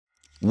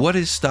What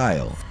is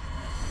style?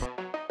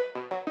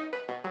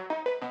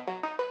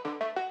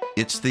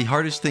 It's the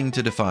hardest thing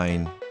to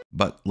define,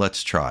 but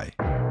let's try.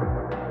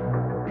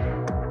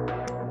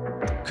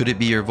 Could it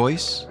be your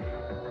voice?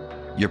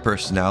 Your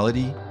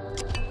personality?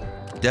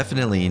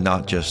 Definitely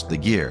not just the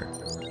gear.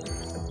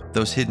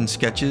 Those hidden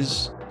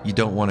sketches you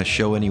don't want to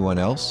show anyone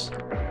else?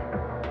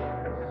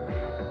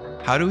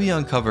 How do we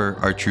uncover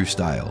our true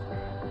style,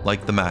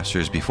 like the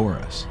masters before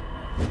us?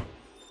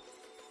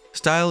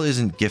 Style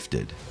isn't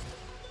gifted.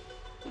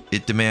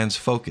 It demands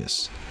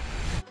focus,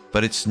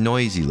 but it's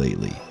noisy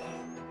lately.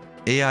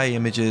 AI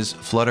images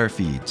flood our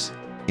feeds,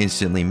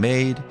 instantly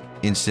made,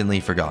 instantly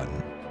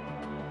forgotten.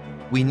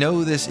 We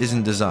know this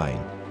isn't design.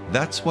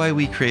 That's why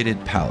we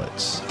created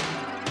palettes.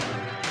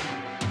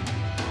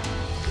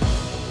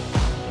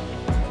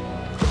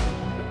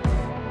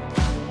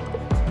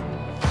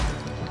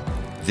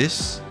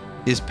 This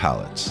is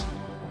palettes.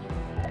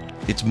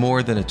 It's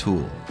more than a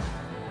tool.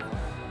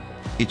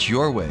 It's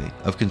your way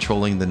of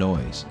controlling the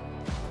noise.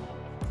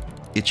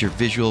 It's your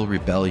visual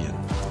rebellion.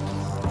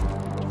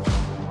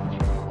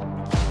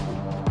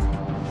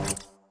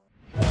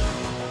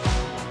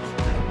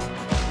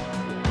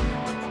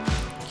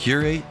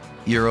 Curate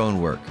your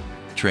own work,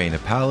 train a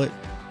palette,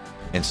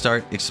 and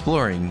start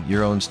exploring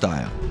your own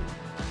style.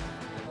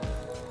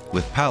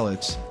 With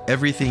palettes,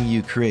 everything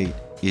you create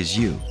is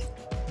you,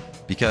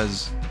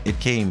 because it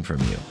came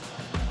from you.